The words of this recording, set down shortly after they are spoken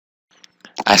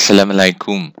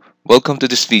Assalamualaikum. Welcome to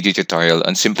this video tutorial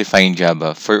on simplifying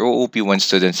Java for OOP1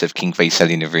 students of King Faisal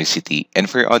University and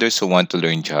for others who want to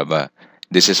learn Java.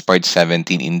 This is part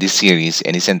 17 in this series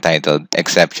and is entitled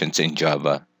Exceptions in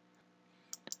Java.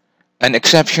 An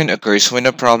exception occurs when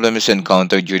a problem is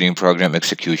encountered during program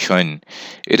execution.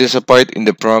 It is a part in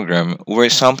the program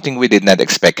where something we did not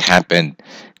expect happened.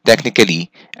 Technically,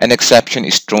 an exception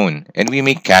is thrown and we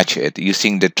may catch it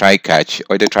using the try-catch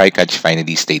or the try-catch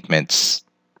finally statements.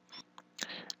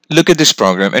 Look at this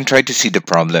program and try to see the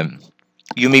problem.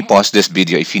 You may pause this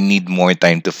video if you need more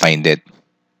time to find it.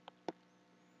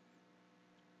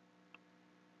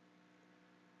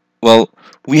 Well,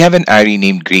 we have an array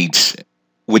named grades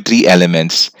with 3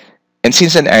 elements, and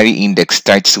since an array index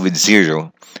starts with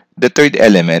 0, the third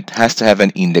element has to have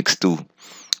an index 2.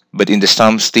 But in the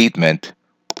sum statement,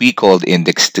 we called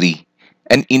index 3,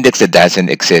 an index that doesn't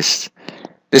exist.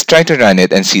 Let's try to run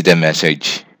it and see the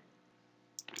message.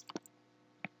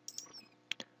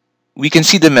 We can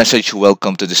see the message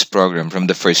welcome to this program from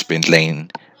the first print line,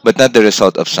 but not the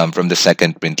result of sum from the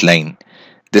second print line.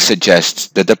 This suggests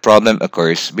that the problem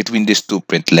occurs between these two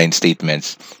print line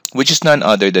statements, which is none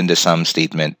other than the sum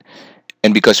statement.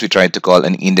 And because we tried to call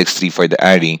an index 3 for the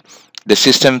array, the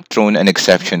system thrown an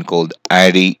exception called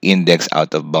array index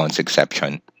out of bounds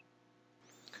exception.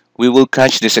 We will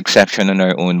catch this exception on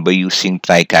our own by using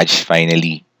try catch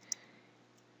finally.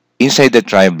 Inside the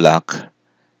try block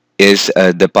is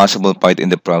the possible part in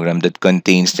the program that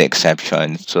contains the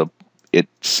exception. So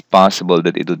it's possible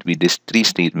that it would be these 3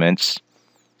 statements.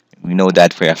 We know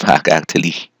that for a fact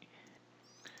actually.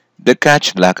 The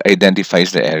catch block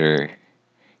identifies the error.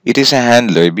 It is a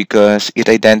handler because it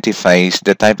identifies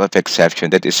the type of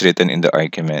exception that is written in the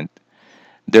argument.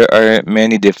 There are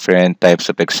many different types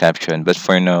of exception, but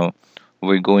for now,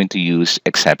 we're going to use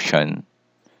exception.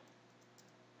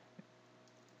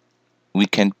 We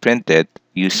can print it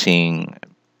using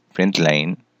print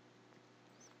line.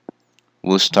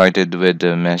 We'll start it with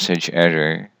the message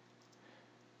error,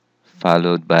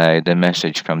 followed by the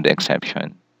message from the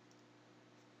exception.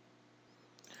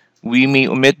 We may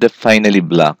omit the finally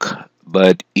block,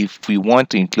 but if we want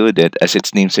to include it, as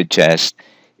its name suggests,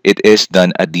 it is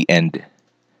done at the end.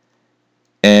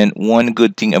 And one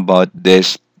good thing about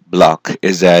this block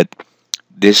is that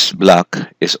this block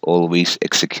is always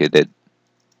executed.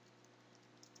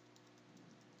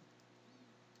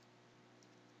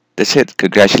 That's it.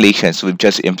 Congratulations, we've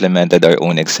just implemented our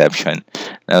own exception.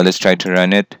 Now let's try to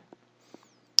run it.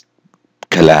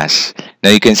 Class.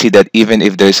 Now you can see that even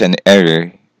if there's an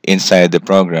error inside the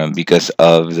program because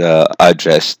of the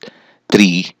address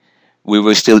 3, we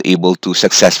were still able to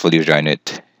successfully run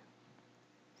it.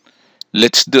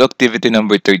 Let's do activity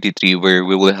number 33, where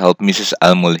we will help Mrs.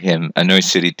 Al-Mulhim, a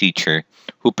nursery teacher,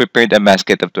 who prepared a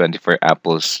basket of 24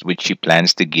 apples which she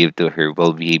plans to give to her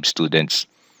well-behaved students.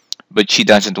 But she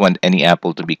doesn't want any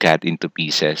apple to be cut into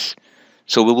pieces.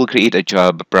 So we will create a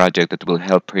job project that will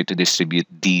help her to distribute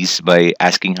these by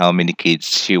asking how many kids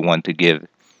she wants to give.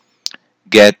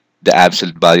 Get the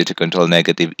absolute value to control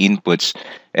negative inputs,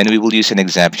 and we will use an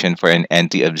exception for an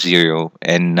NT of 0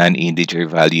 and non-integer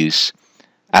values.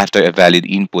 After a valid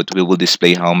input, we will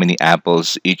display how many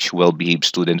apples each well-behaved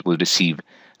student will receive,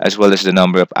 as well as the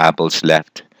number of apples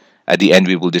left. At the end,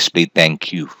 we will display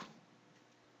thank you.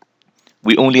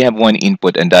 We only have one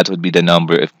input, and that would be the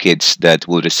number of kids that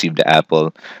will receive the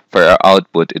apple. For our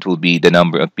output, it will be the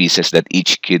number of pieces that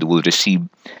each kid will receive,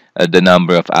 the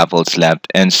number of apples left,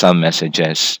 and some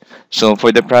messages. So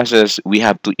for the process, we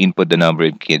have to input the number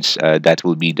of kids. That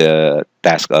will be the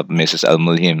task of Mrs.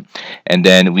 Al-Mulhim. And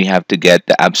then we have to get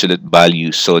the absolute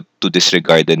value, so to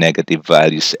disregard the negative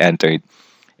values entered.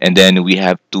 And then we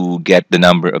have to get the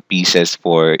number of pieces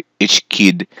for each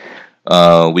kid.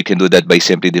 We can do that by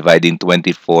simply dividing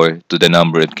 24 to the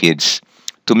number of kids.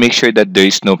 To make sure that there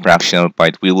is no fractional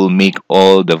part, we will make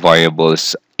all the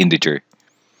variables integer.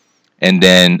 And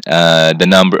then the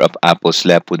number of apples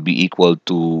left would be equal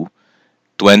to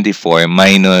 24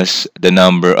 minus the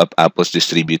number of apples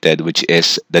distributed, which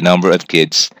is the number of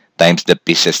kids times the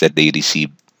pieces that they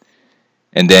received.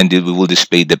 And then we will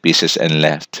display the pieces and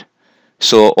left.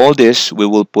 So all this we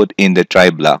will put in the try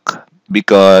block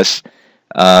because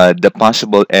the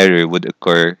possible error would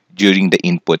occur during the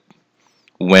input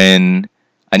when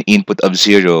an input of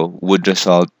 0 would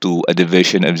result to a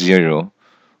division of 0,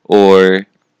 or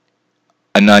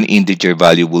a non-integer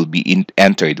value will be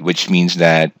entered, which means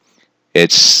that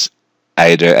it's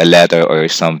either a letter or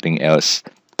something else.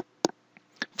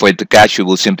 For the catch, we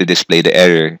will simply display the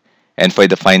error, and for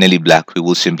the finally block, we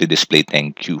will simply display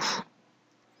thank you.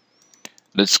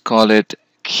 Let's call it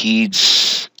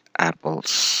kids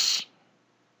apples.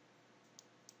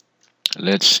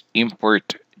 Let's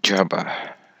import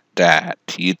Java, that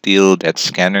util, that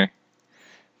scanner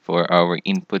for our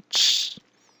inputs.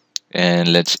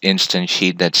 And let's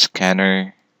instantiate that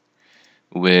scanner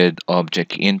with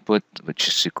object input, which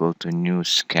is equal to new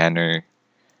scanner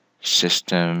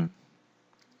system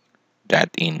that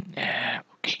in.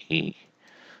 Okay.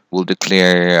 We'll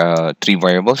declare three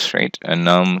variables, right? A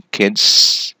num,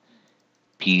 kids,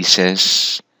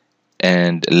 pieces,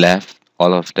 and left.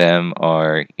 All of them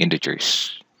are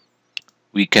integers.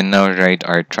 We can now write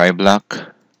our try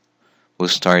block. We'll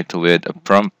start with a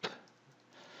prompt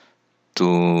to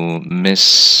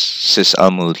Mrs.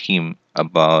 Al-Mulhim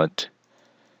about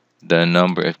the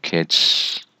number of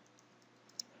kids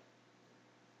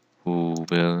who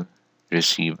will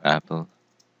receive Apple.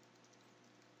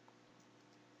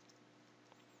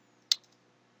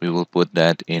 We will put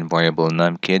that in variable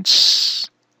num_kids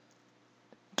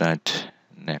dot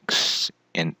next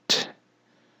int.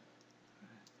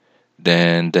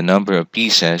 Then the number of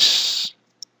pieces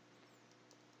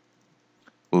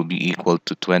will be equal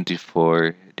to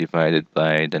 24 divided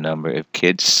by the number of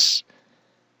kids.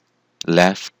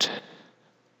 Left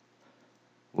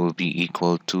will be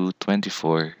equal to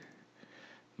 24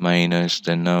 minus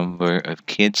the number of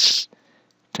kids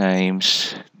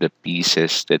times the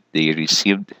pieces that they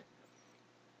received.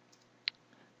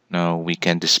 Now we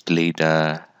can display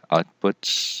the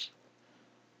outputs.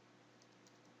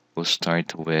 We'll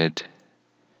start with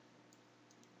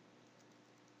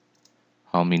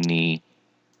how many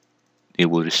they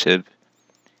will receive.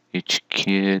 Each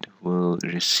kid will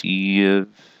receive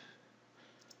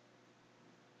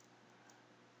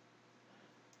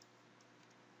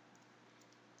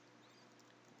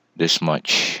this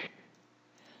much.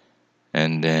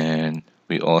 And then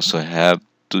we also have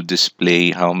to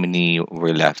display how many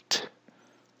were left.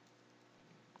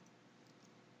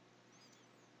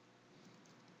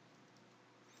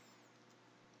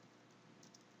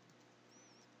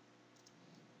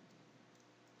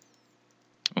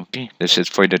 Okay, this is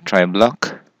for the try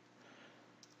block.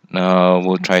 Now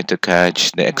we'll try to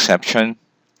catch the exception.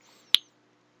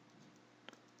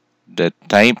 The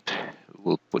type,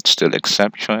 we'll put still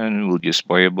exception. We'll use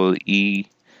variable e,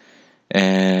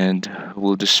 and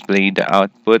we'll display the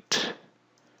output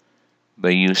by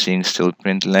using still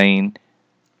print line,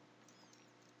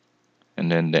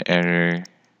 and then the error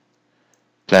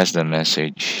plus the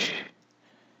message.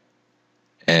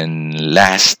 And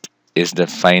last is the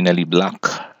finally block,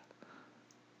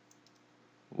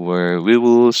 where we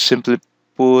will simply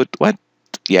put what?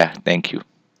 Yeah, thank you.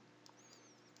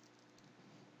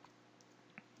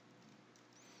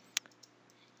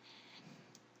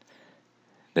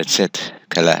 That's it,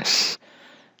 Kalas.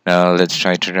 Now let's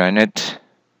try to run it.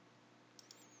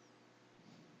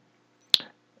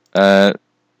 Uh,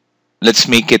 let's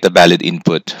make it a valid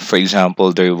input. For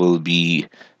example, there will be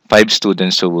 5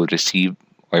 students who will receive,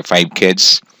 or 5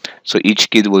 kids. So each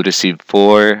kid will receive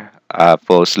 4.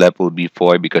 False left will be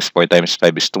 4 because 4 times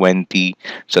 5 is 20.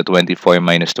 So 24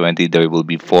 minus 20, there will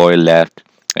be 4 left.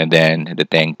 And then the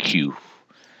thank you.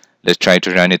 Let's try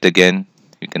to run it again.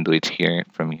 You can do it here,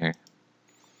 from here.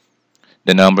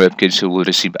 The number of kids who will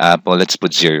receive Apple, let's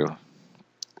put 0.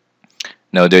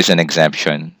 Now there's an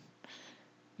exemption.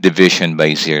 Division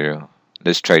by 0.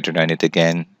 Let's try to run it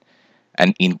again.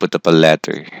 An input of a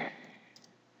letter.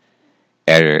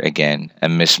 Error again. A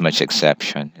mismatch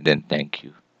exception. And then thank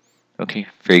you. Okay,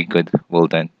 very good. Well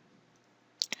done.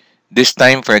 This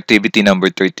time for activity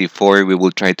number 34, we will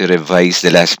try to revise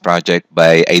the last project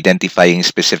by identifying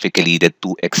specifically the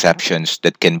two exceptions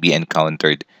that can be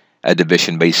encountered: a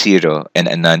division by 0 and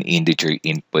a non-integer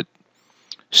input.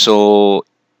 So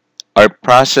our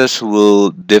process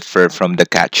will differ from the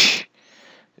catch.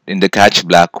 In the catch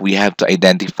block, we have to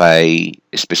identify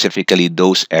specifically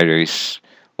those errors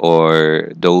or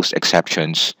those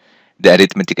exceptions: the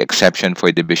arithmetic exception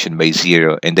for division by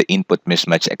 0 and the input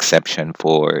mismatch exception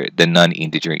for the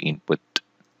non-integer input.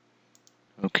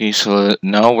 Okay, so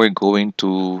now we're going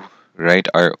to write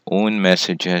our own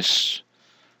messages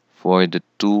for the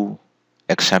two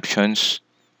exceptions.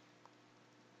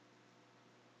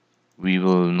 We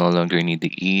will no longer need the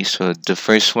E. So the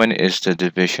first one is the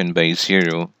division by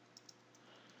 0.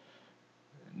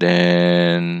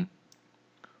 Then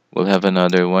we'll have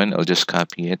another one. I'll just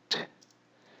copy it.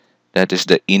 That is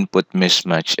the input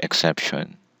mismatch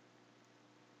exception.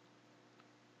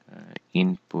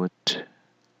 Input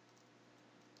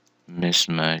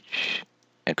mismatch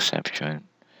exception.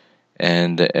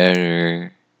 And the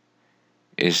error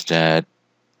is that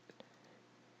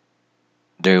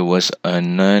there was a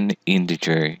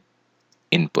non-integer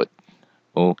input.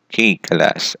 Okay,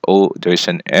 class. Oh, there's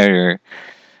an error.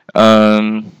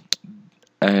 Um,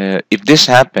 If this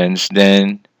happens,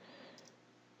 then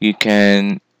you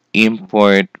can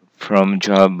import from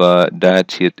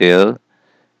java.util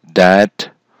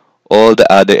that all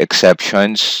the other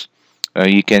exceptions.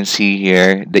 You can see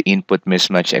here the input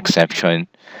mismatch exception.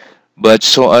 But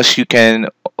so as you can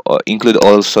include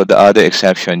also the other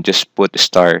exception, just put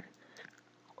star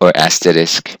or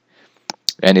asterisk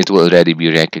and it will already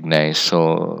be recognized.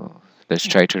 So let's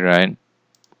try to run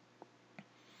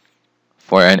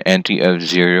for an entry of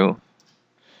 0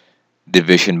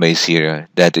 division by 0.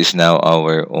 That is now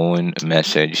our own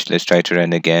message. Let's try to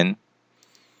run again.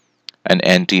 An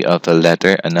entry of a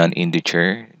letter, a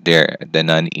non-integer, there, the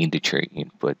non-integer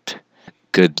input.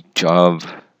 Good job.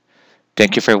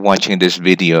 Thank you for watching this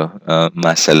video.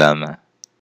 Masalama.